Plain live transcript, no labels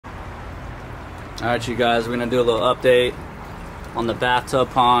Alright you guys, we're going to do a little update on the bathtub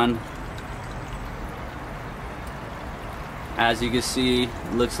pond. As you can see,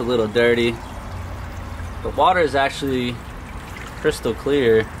 it looks a little dirty. The water is actually crystal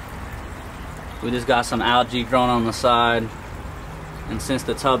clear. We just got some algae growing on the side, and since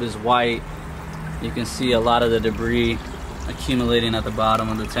the tub is white, you can see a lot of the debris accumulating at the bottom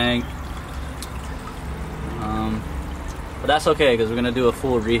of the tank. But that's okay, because we're going to do a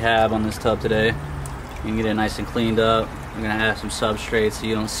full rehab on this tub today. You can get it nice and cleaned up. We're going to add some substrate so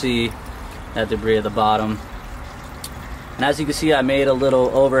you don't see that debris at the bottom. And as you can see, I made a little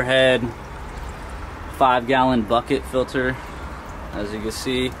overhead 5-gallon bucket filter. As you can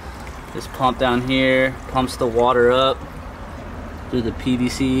see, this pump down here pumps the water up through the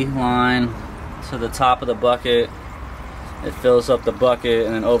PVC line to the top of the bucket. It fills up the bucket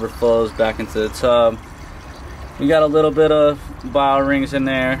and then overflows back into the tub. We got a little bit of bio rings in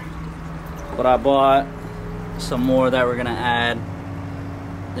there, but I bought some more that we're gonna add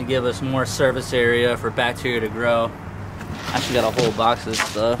to give us more surface area for bacteria to grow. Actually got a whole box of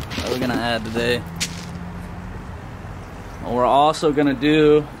stuff that we're gonna add today. What we're also gonna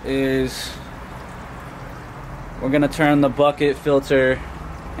do is we're gonna turn the bucket filter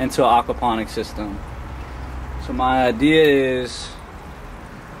into an aquaponic system. So my idea is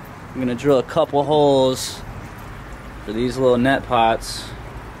I'm gonna drill a couple holes for these little net pots.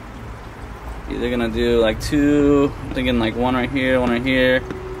 Either gonna do like 2, I'm thinking like one right here,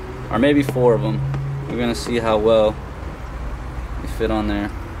 or maybe 4 of them. We're gonna see how well they fit on there.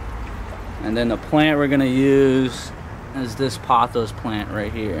 And then the plant we're gonna use is this pothos plant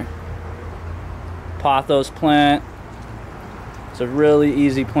right here. Pothos plant, it's a really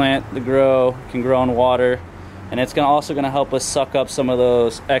easy plant to grow, can grow in water, and it's also gonna help us suck up some of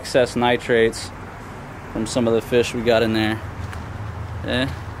those excess nitrates from some of the fish we got in there. Yeah.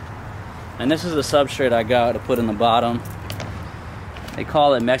 And this is the substrate I got to put in the bottom. They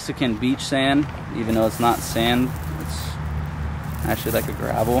call it Mexican beach sand, even though it's not sand. It's actually like a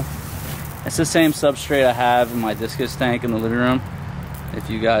gravel. It's the same substrate I have in my discus tank in the living room, if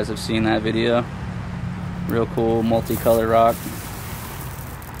you guys have seen that video. Real cool multicolored rock.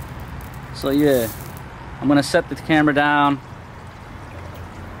 So yeah, I'm gonna set the camera down.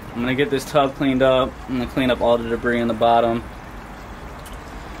 I'm gonna get this tub cleaned up. I'm gonna clean up all the debris in the bottom,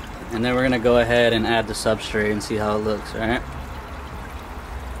 and then we're gonna go ahead and add the substrate and see how it looks. All right,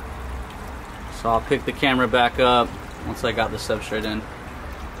 so I'll pick the camera back up once I got the substrate in.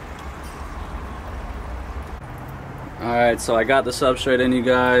 Alright, so I got the substrate in, you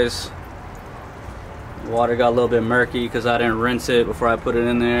guys. The water got a little bit murky because I didn't rinse it before I put it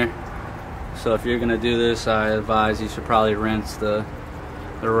in there. So if you're gonna do this, I advise you should probably rinse the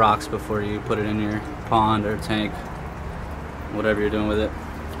rocks before you put it in your pond or tank, whatever you're doing with it.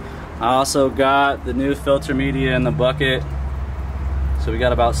 I also got the new filter media in the bucket. So we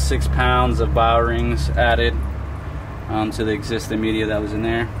got about 6 pounds of bio rings added to the existing media that was in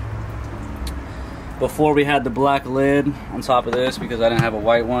there. Before we had the black lid on top of this because I didn't have a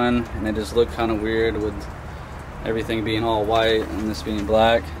white one, and it just looked kind of weird with everything being all white and this being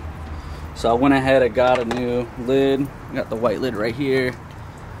black. So I went ahead and got a new lid. Got the white lid right here.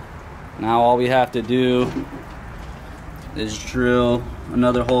 Now all we have to do is drill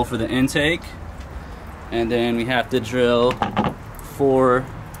another hole for the intake, and then we have to drill 4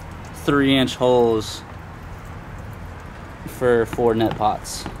 3-inch holes for 4 net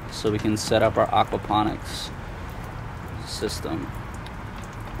pots so we can set up our aquaponics system.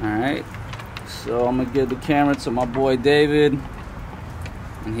 Alright, so I'm gonna give the camera to my boy David,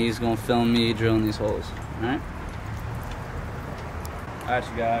 and he's gonna film me drilling these holes. Alright,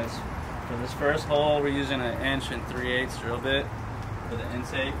 you guys, for this first hole we're using an 1 3/8 drill bit for the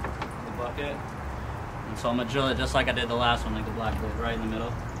intake of the bucket. And so I'm gonna drill it just like I did the last one, like the black lid, right in the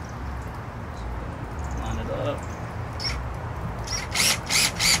middle. So line it up.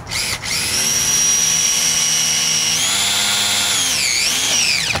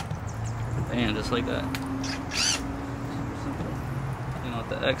 Damn, just like that. Clean out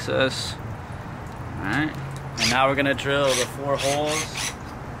the excess. Alright. And now we're gonna drill the 4 holes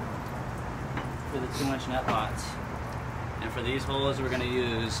for the 2-inch net pots. And for these holes, we're gonna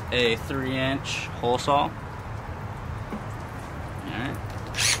use a 3-inch hole saw. Alright.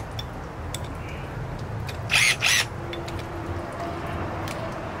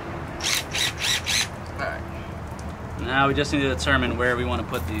 Alright. Now we just need to determine where we want to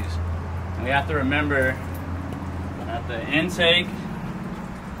put these. And we have to remember that the intake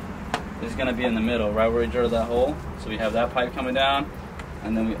is gonna be in the middle, right where we drilled that hole. So we have that pipe coming down,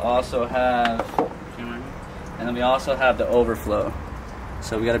 and then we also have the overflow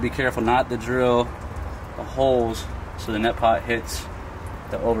So we got to be careful not to drill the holes so the net pot hits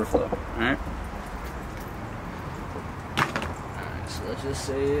the overflow. Alright? Alright, so let's just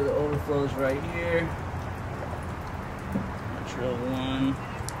say the overflow is right here. I'll drill one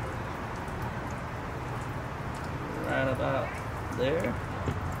right about there.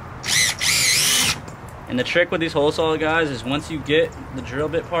 And the trick with these hole saws, guys, is once you get the drill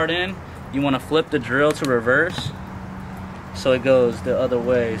bit part in, you want to flip the drill to reverse so it goes the other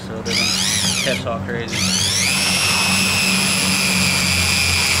way so it doesn't catch all crazy.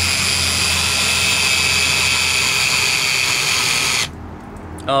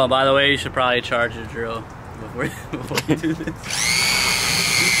 Oh, by the way, you should probably charge your drill before you do this.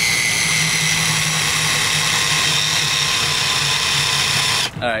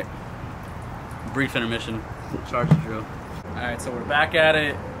 Alright, brief intermission, charge the drill. Alright, so we're back at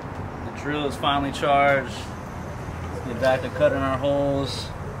it. The drill is finally charged. Let's get back to cutting our holes.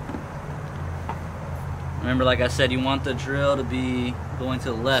 Remember, like I said, you want the drill to be going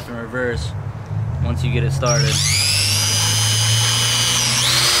to the left and reverse once you get it started.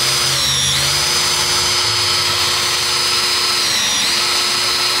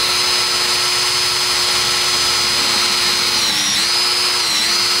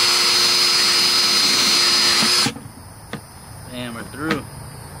 And we're through.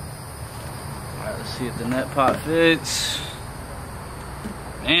 Alright, let's see if the net pot fits.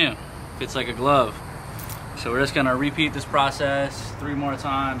 Bam, fits like a glove. So we're just gonna repeat this process 3 more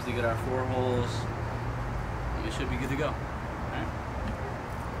times to get our 4 holes, and we should be good to go.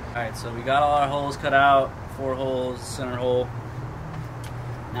 Alright, so we got all our holes cut out, 4 holes, center hole.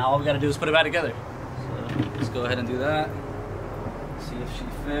 Now all we gotta do is put it back together. So let's go ahead and do that. See if she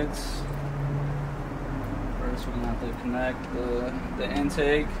fits. First we're gonna have to connect the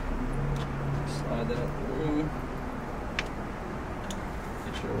intake. Slide that through.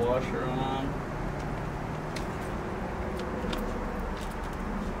 Get your washer on.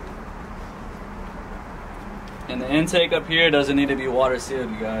 And the intake up here doesn't need to be water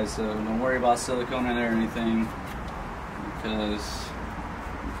sealed, you guys, so don't worry about silicone in there or anything, because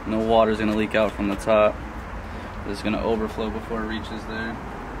no water is going to leak out from the top. It's going to overflow before it reaches there.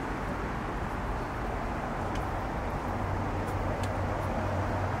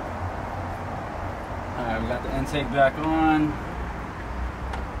 Alright, we got the intake back on.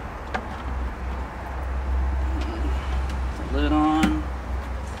 The lid on.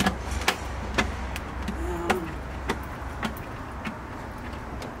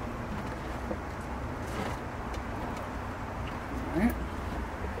 Alright.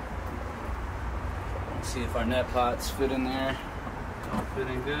 Let's see if our net pots fit in there. All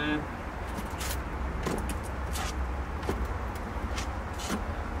fitting good.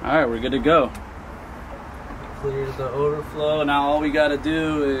 Alright, we're good to go. Cleared the overflow. Now all we gotta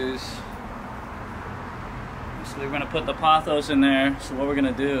do is, so we're gonna put the pothos in there. So what we're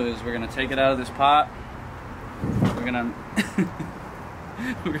gonna do is we're gonna take it out of this pot. We're gonna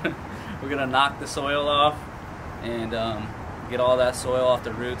we're gonna knock the soil off and get all that soil off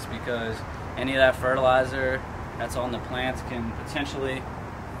the roots, because any of that fertilizer that's on the plants can potentially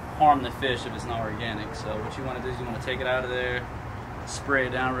harm the fish if it's not organic. So what you want to do is you want to take it out of there, spray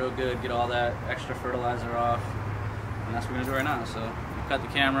it down real good, get all that extra fertilizer off, and that's what we're gonna do right now. So we'll cut the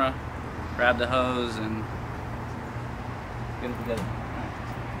camera, grab the hose, and get it together.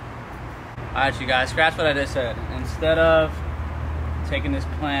 Alright, you guys, scratch what I just said. Instead of taking this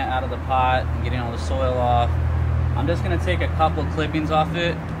plant out of the pot and getting all the soil off, I'm just gonna take a couple clippings off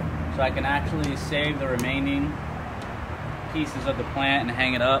it so I can actually save the remaining pieces of the plant and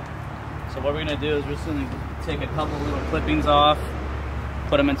hang it up. So what we're gonna do is we're just gonna take a couple little clippings off,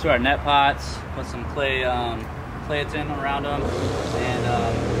 put them into our net pots, put some clay tin around them, and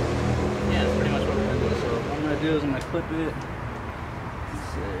yeah, that's pretty much what we're gonna do. So what I'm gonna do is I'm gonna clip it,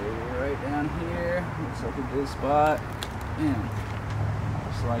 say right down here. Looks like a good spot, and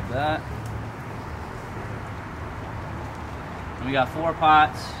just like that. And we got 4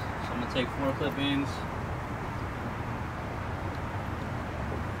 pots, so I'm gonna take 4 clippings.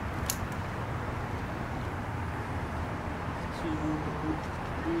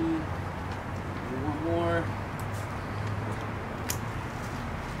 One more.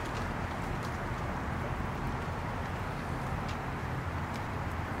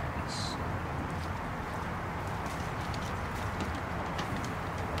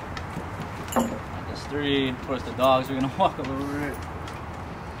 That's 3. Of course, the dogs are gonna walk all over it.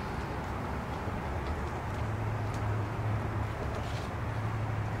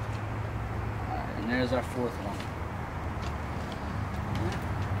 Alright, and there's our 4th one.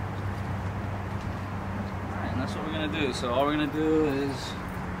 That's what we're gonna gonna do. So all we're gonna do is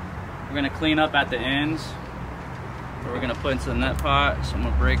we're gonna clean up at the ends. We're gonna put into the net pot. So I'm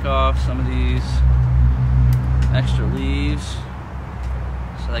gonna break off some of these extra leaves.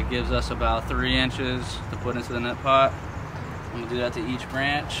 So that gives us about 3 inches to put into the net pot. I'm gonna do that to each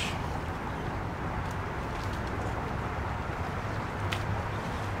branch.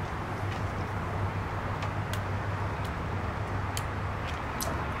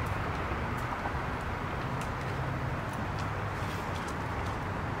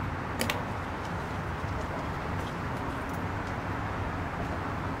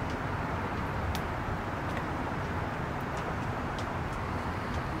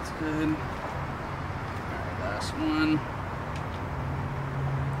 Good. Alright, last one.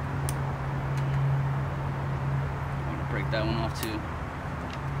 I'm gonna break that one off too.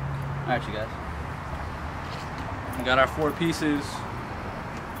 Alright, you guys. We got our 4 pieces.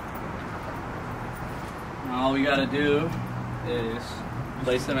 Now all we gotta do is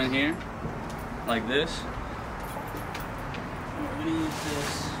place them in here, like this. We're gonna use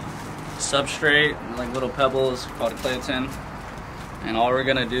this substrate, like little pebbles called a clay tin. And all we're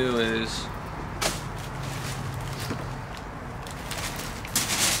gonna do is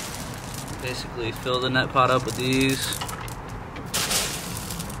basically fill the net pot up with these.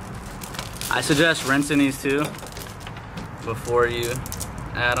 I suggest rinsing these too before you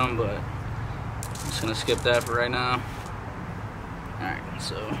add them, but I'm just gonna skip that for right now. Alright,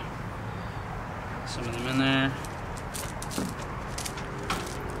 so some of them in there.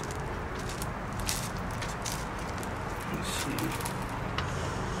 Let's see.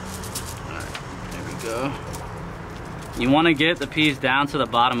 Go. You want to get the piece down to the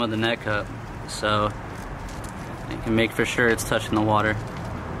bottom of the net cup so you can make for sure it's touching the water.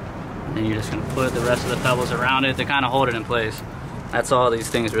 And then you're just going to put the rest of the pebbles around it to kind of hold it in place. That's all these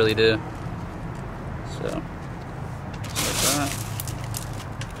things really do. So, just like that.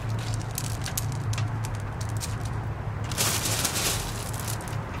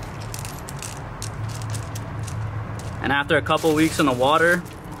 And after a couple weeks in the water,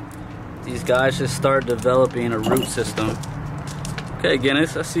 these guys just start developing a root system. Okay,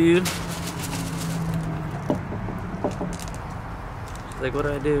 Guinness, I see you. She's like, what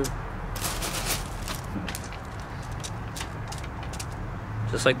do I do?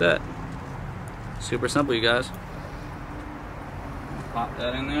 Just like that. Super simple, you guys. Pop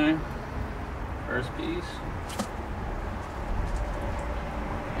that in there. First piece.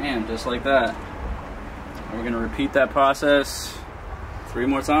 And just like that. And we're gonna repeat that process 3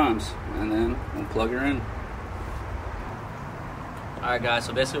 more times, and then we'll plug her in. Alright guys,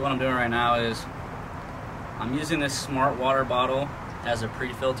 so basically what I'm doing right now is I'm using this smart water bottle as a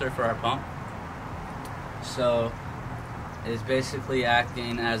pre-filter for our pump. So it's basically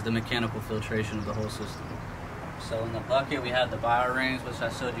acting as the mechanical filtration of the whole system. So in the bucket we have the bio rings, which I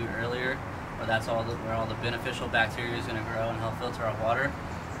showed you earlier, where that's where all the beneficial bacteria is going to grow and help filter our water.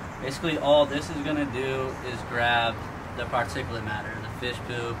 Basically all this is going to do is grab the particulate matter, the fish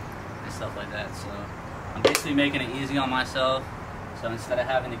poop and stuff like that. So I'm basically making it easy on myself. So instead of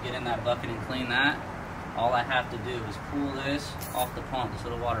having to get in that bucket and clean that, all I have to do is pull this off the pump, this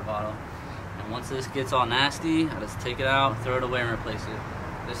little water bottle. And once this gets all nasty, I just take it out, throw it away and replace it.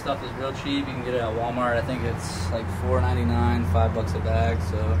 This stuff is real cheap. You can get it at Walmart. I think it's like $4.99, $5 a bag.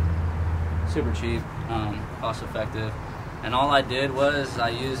 So super cheap, cost effective. And all I did was I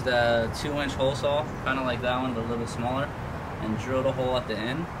used a 2-inch hole saw, kind of like that one, but a little bit smaller, and drilled a hole at the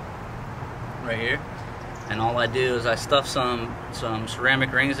end, right here. And all I do is I stuff some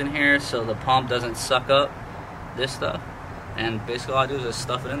ceramic rings in here so the pump doesn't suck up this stuff. And basically all I do is just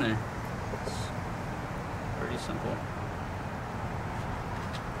stuff it in there. It's pretty simple.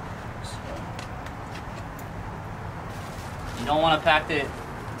 So, you don't want to pack it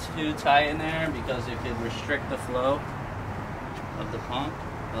too tight in there because it could restrict the flow of the pump,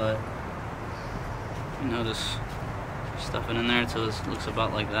 but you know, just stuff it in there until it looks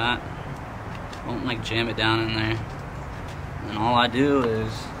about like that. Won't like jam it down in there. And all I do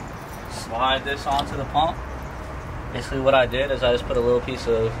is slide this onto the pump. Basically what I did is I just put a little piece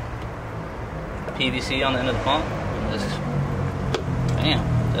of PVC on the end of the pump and just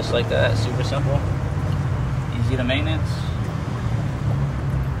bam, just like that. Super simple, easy to maintenance.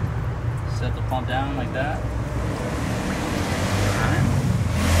 Set the pump down like that.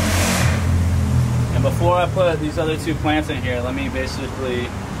 And before I put these other 2 plants in here, let me basically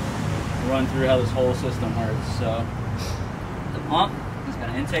run through how this whole system works. So the pump is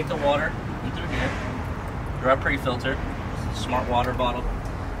going to intake the water in through here through our pre-filter, smart water bottle,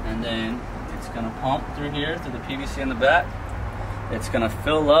 and then it's going to pump through here through the PVC in the back. It's going to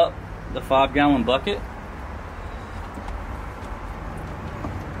fill up the 5-gallon bucket,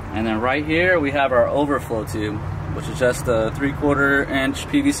 And then right here we have our overflow tube, which is just a 3/4 inch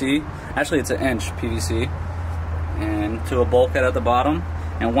PVC. Actually, it's an inch PVC, and to a bulkhead at the bottom.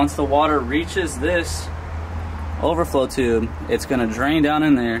 And once the water reaches this overflow tube, it's gonna drain down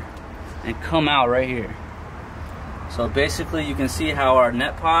in there and come out right here. So basically you can see how our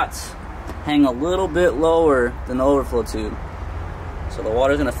net pots hang a little bit lower than the overflow tube. So the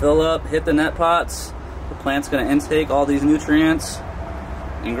water's gonna fill up, hit the net pots, the plant's gonna intake all these nutrients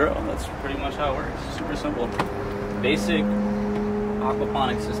and grow. That's pretty much how it works. Super simple. Basic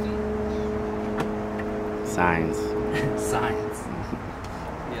aquaponic system. Science. Science.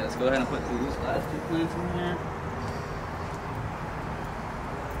 Yeah, let's go ahead and put these last 2 plants in here.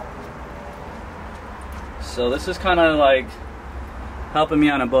 So this is kind of like helping me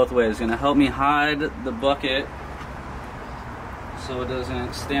out in both ways. It's gonna help me hide the bucket so it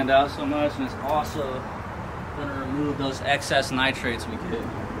doesn't stand out so much, and it's also gonna remove those excess nitrates we get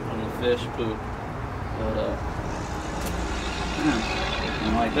from the fish poop. But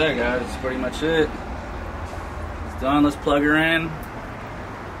and like that, guys, that's pretty much it. It's done. Let's plug her in.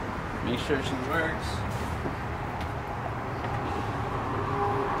 Make sure she works.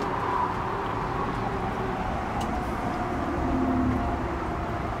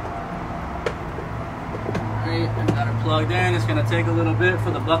 I got her plugged in. It's gonna take a little bit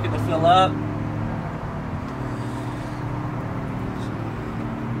for the bucket to fill up.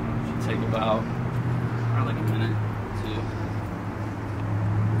 Should take about like a minute or 2.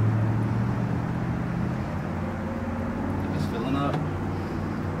 It's filling up.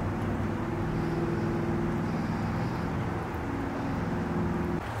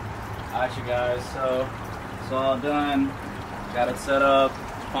 Alright, you guys, so it's all done. Got it set up.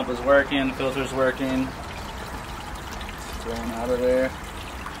 Pump is working, filter's working. Going out of there.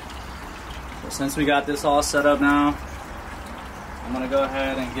 So since we got this all set up now, I'm gonna go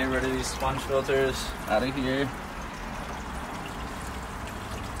ahead and get rid of these sponge filters out of here.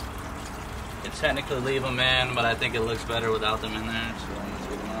 You can technically leave them in, but I think it looks better without them in there, so I'm gonna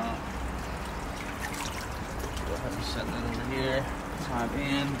take them out. Go ahead and set that over here. Time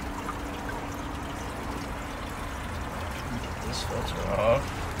in. Get this filter off.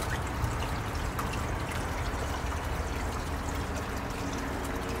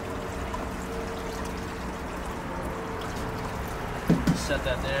 Set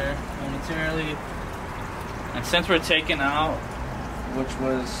that there momentarily. And since we're taking out, which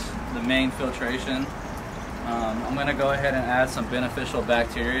was the main filtration, I'm going to go ahead and add some beneficial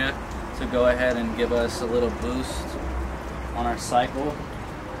bacteria to go ahead and give us a little boost on our cycle.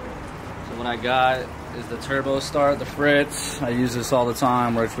 So what I got is the Turbo Start, the Fritz. I use this all the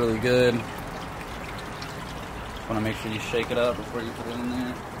time, works really good. Want to make sure you shake it up before you put it in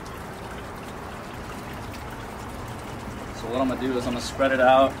there. So what I'm going to do is I'm going to spread it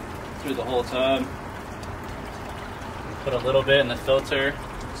out through the whole tub. Put a little bit in the filter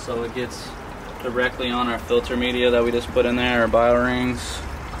so it gets directly on our filter media that we just put in there, our bio rings,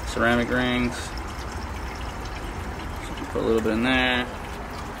 ceramic rings. So put a little bit in there,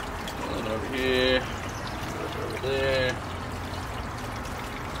 a little bit over here, a little bit over there.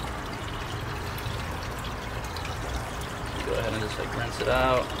 Go ahead and just like rinse it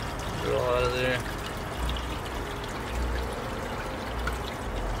out, get it all out of there.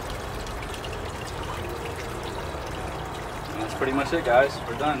 That's pretty much it, guys.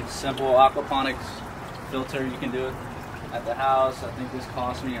 We're done. Simple aquaponics filter. You can do it at the house. I think this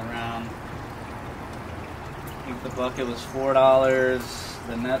cost me around, I think the bucket was $4.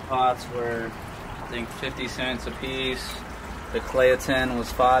 The net pots were, I think, 50 cents a piece. The clay tin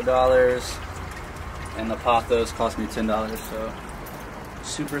was $5. And the pothos cost me $10. So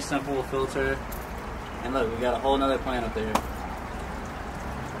super simple filter. And look, we got a whole nother plant up there.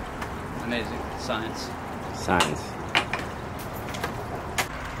 Amazing. Science. Science.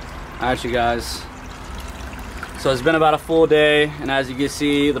 Alright, you guys, so it's been about a full day, and as you can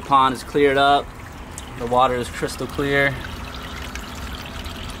see, the pond is cleared up. The water is crystal clear.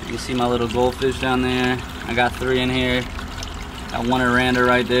 You can see my little goldfish down there. I got 3 in here. Got 1 Aranda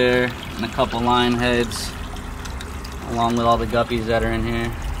right there, and a couple lion heads, along with all the guppies that are in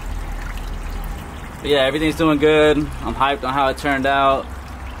here. But yeah, everything's doing good. I'm hyped on how it turned out.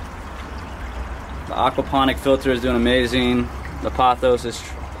 The aquaponic filter is doing amazing. The pothos is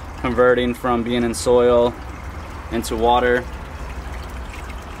converting from being in soil into water.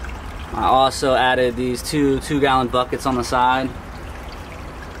 I also added these 2-gallon buckets on the side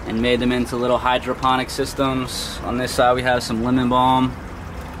and made them into little hydroponic systems. On this side we have some lemon balm.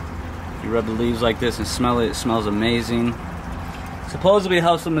 If you rub the leaves like this and smell it, it smells amazing. Supposedly it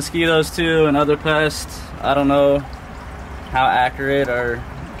helps with mosquitoes too and other pests. I don't know how accurate or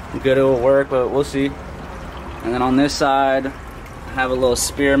good it will work, but we'll see. And then on this side, I have a little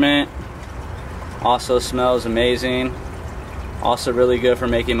spearmint. Also smells amazing. Also really good for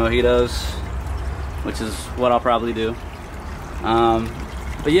making mojitos, which is what I'll probably do.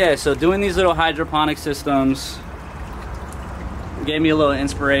 But yeah, so doing these little hydroponic systems gave me a little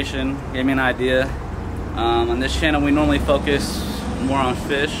inspiration, gave me an idea. On this channel, we normally focus more on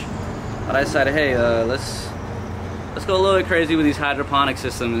fish, but I decided, hey, let's go a little bit crazy with these hydroponic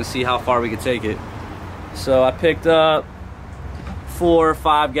systems and see how far we could take it. So I picked up 4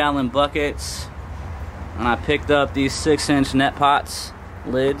 5-gallon buckets, and I picked up these 6-inch net pots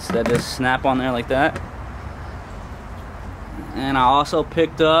lids that just snap on there like that. And I also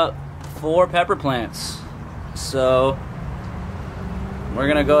picked up 4 pepper plants. So we're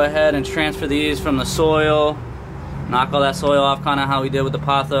gonna go ahead and transfer these from the soil, knock all that soil off, kind of how we did with the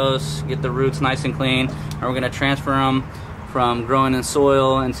pothos, get the roots nice and clean, and we're gonna transfer them from growing in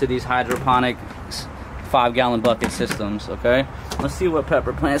soil into these hydroponic 5-gallon bucket systems. Okay, let's see what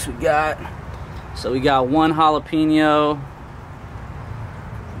pepper plants we got. So we got 1 jalapeno,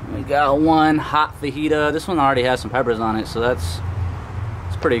 we got 1 hot fajita. This one already has some peppers on it, so it's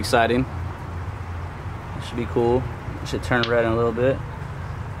pretty exciting. It should be cool. It should turn red in a little bit.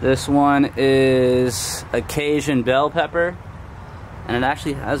 This one is a Cajun bell pepper, and it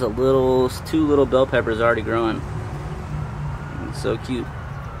actually has 2 little bell peppers already growing. It's so cute,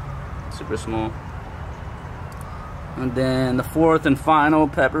 super small. And then the 4th and final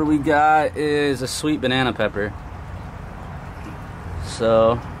pepper we got is a sweet banana pepper.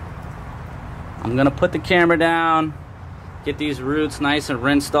 So I'm gonna put the camera down, get these roots nice and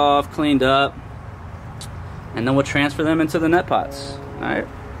rinsed off, cleaned up, and then we'll transfer them into the net pots. All right.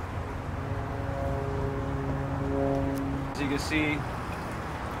 As you can see,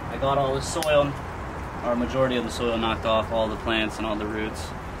 I got all the soil, or majority of the soil, knocked off all the plants and all the roots.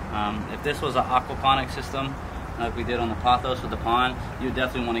 If this was an aquaponic system, like we did on the pothos with the pond, you would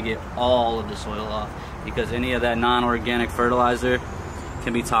definitely want to get all of the soil off, because any of that non-organic fertilizer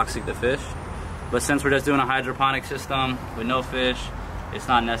can be toxic to fish. But since we're just doing a hydroponic system with no fish, it's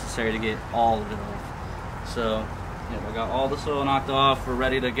not necessary to get all of it off. So yeah, I got all the soil knocked off. We're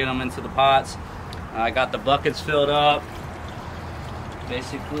ready to get them into the pots. I got the buckets filled up.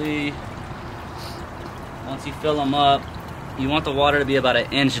 Basically, once you fill them up, you want the water to be about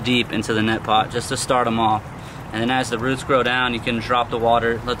 1 inch deep into the net pot, just to start them off. And then as the roots grow down, you can drop the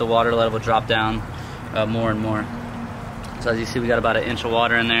water, let the water level drop down more and more. So as you see, we got about 1 inch of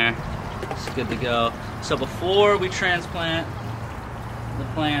water in there. It's good to go. So before we transplant the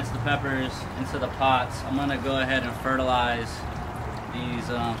plants, the peppers, into the pots, I'm gonna go ahead and fertilize these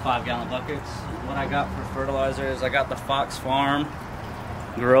 5-gallon buckets. What I got for fertilizer is I got the Fox Farm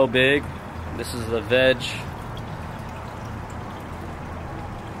Grow Big. This is the veg.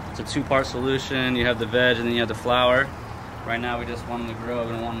 It's a 2-part solution. You have the veg and then you have the flower. Right now we just want them to grow.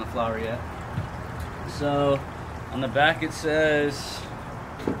 We don't want them to flower yet. So on the back it says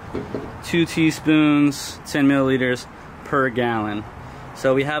 2 teaspoons, 10 milliliters per gallon.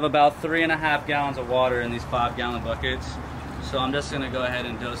 So we have about 3.5 gallons of water in these 5-gallon buckets. So I'm just gonna go ahead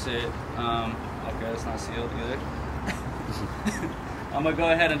and dose it. Okay, it's not sealed either. I'm gonna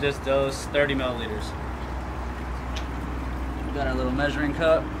go ahead and just dose 30 milliliters. We got our little measuring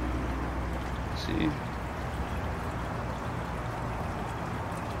cup. Let's see.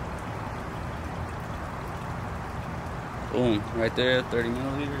 Boom, right there, 30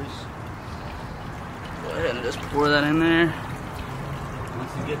 milliliters. Go ahead and just pour that in there.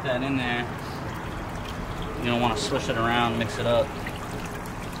 Once you get that in there, you don't want to swish it around, mix it up.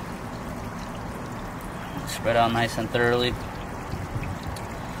 Spread out nice and thoroughly.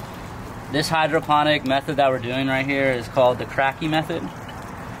 This hydroponic method that we're doing right here is called the kratky method,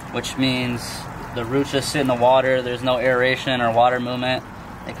 which means the roots just sit in the water. There's no aeration or water movement.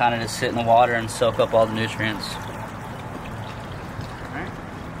 They kind of just sit in the water and soak up all the nutrients.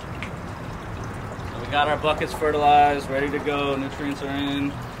 Got our buckets fertilized, ready to go, nutrients are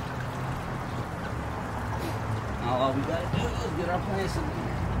in. Now all we gotta do is get our plants in here.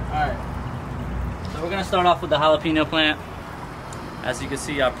 Alright, so we're gonna start off with the jalapeno plant. As you can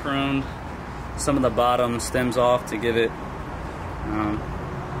see, I pruned some of the bottom stems off to give it,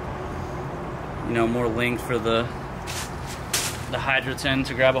 you know, more length for the hydrogen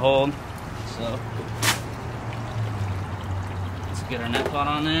to grab a hold. So let's get our net pot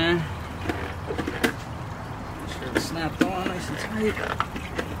on there. It's snapped on nice and tight.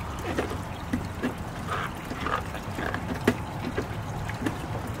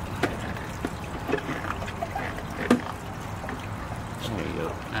 There we go.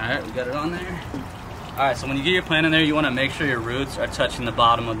 Alright, we got it on there. Alright, so when you get your plant in there, you want to make sure your roots are touching the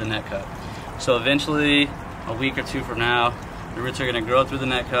bottom of the net cup. So eventually, a week or two from now, the roots are going to grow through the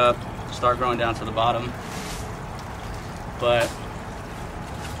net cup, start growing down to the bottom. But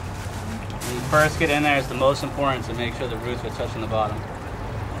when you first get in there, it's the most important to make sure the roots are touching the bottom.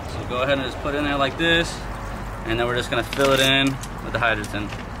 So go ahead and just put it in there like this, and then we're just going to fill it in with the hydrogen.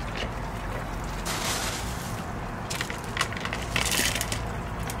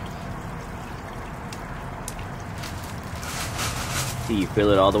 Do you fill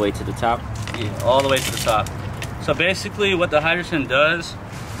it all the way to the top? Yeah, all the way to the top. So basically what the hydrogen does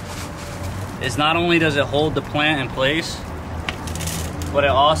is not only does it hold the plant in place, but it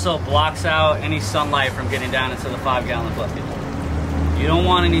also blocks out any sunlight from getting down into the 5-gallon bucket. You don't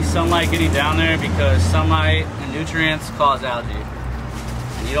want any sunlight getting down there because sunlight and nutrients cause algae.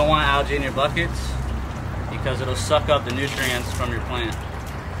 And you don't want algae in your buckets because it'll suck up the nutrients from your plant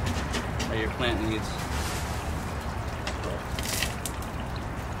that your plant needs.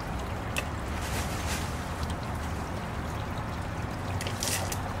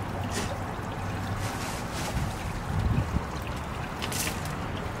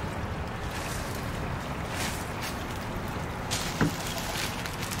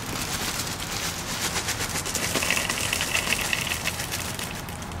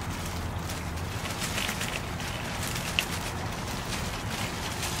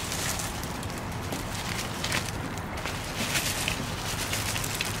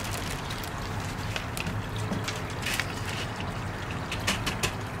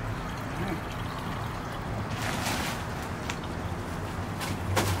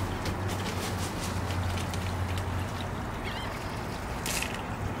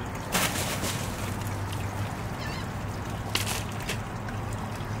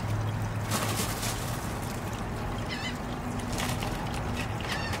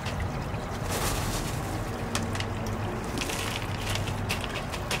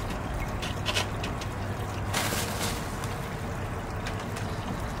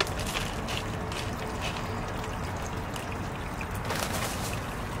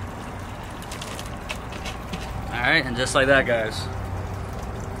 Alright, and just like that, guys.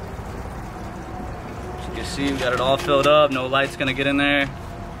 As you can see, we got it all filled up, no light's gonna get in there.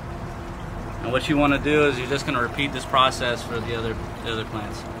 And what you want to do is you're just gonna repeat this process for the other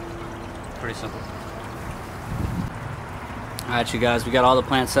plants. Pretty simple. Alright, you guys, we got all the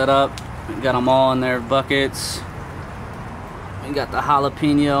plants set up. We got them all in their buckets. We got the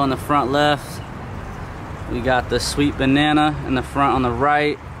jalapeno in the front left. We got the sweet banana in the front on the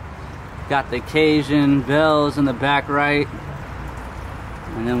right. Got the Cajun bells in the back right.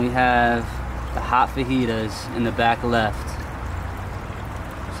 And then we have the hot fajitas in the back left.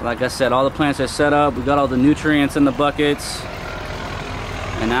 So like I said, all the plants are set up. We got all the nutrients in the buckets.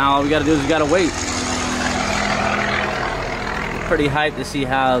 And now all we gotta do is we gotta wait. I'm pretty hyped to see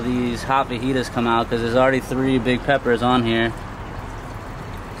how these hot fajitas come out because there's already 3 big peppers on here.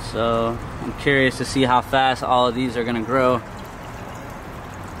 So I'm curious to see how fast all of these are gonna grow.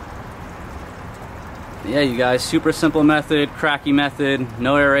 Yeah, you guys, super simple method, kratky method,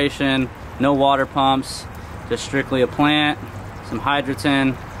 no aeration, no water pumps, just strictly a plant, some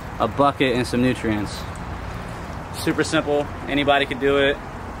hydrogen, a bucket, and some nutrients. Super simple, anybody can do it.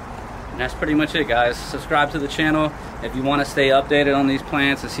 And that's pretty much it, guys. Subscribe to the channel if you want to stay updated on these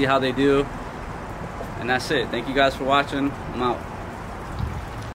plants and see how they do. And that's it. Thank you guys for watching. I'm out.